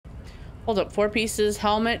Hold up, 4 pieces,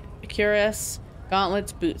 helmet, cuirass,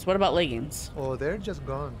 gauntlets, boots. What about leggings? Oh, they're just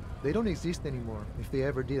gone. They don't exist anymore, if they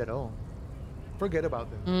ever did at all. Forget about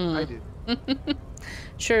them. I did.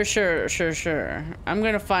 Sure. I'm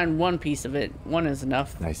gonna find 1 piece of it. 1 is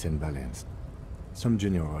enough. Nice and balanced. Some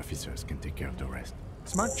junior officers can take care of the rest.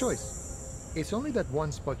 Smart choice. It's only that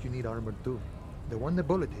one spot you need armored too. The one the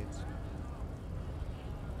bullet hits.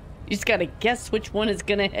 You just gotta guess which one is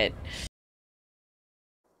gonna hit.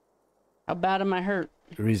 How bad am I hurt?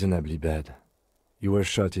 Reasonably bad. You were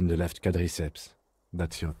shot in the left quadriceps.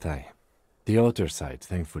 That's your thigh. The outer side,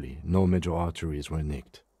 thankfully, no major arteries were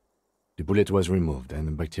nicked. The bullet was removed and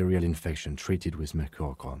a bacterial infection treated with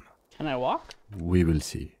mercurochrome. Can I walk? We will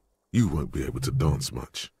see. You won't be able to dance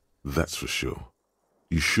much, that's for sure.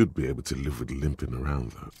 You should be able to live with limping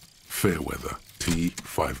around, though. Fairweather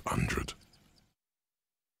T-5000.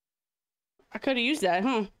 I could have used that,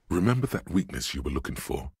 huh? Remember that weakness you were looking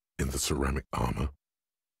for in the ceramic armor?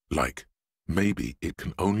 Like, maybe it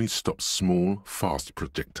can only stop small, fast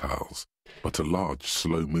projectiles, but a large,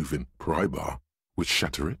 slow-moving pry bar would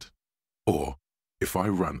shatter it? Or, if I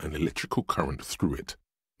run an electrical current through it,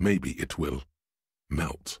 maybe it will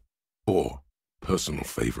melt. Or, personal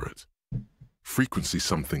favorite, frequency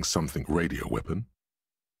something radio weapon?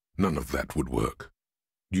 None of that would work.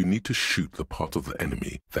 You need to shoot the part of the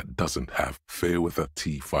enemy that doesn't have Fairweather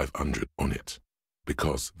T-500 on it,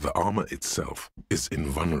 because the armor itself is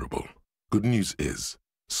invulnerable. Good news is,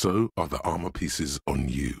 so are the armor pieces on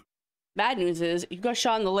you. Bad news is, you got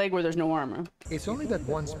shot in the leg where there's no armor. It's only that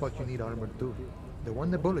one spot you need armored too. The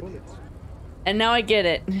one the bullet hits. And now I get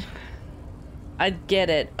it. I get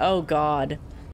it. Oh god.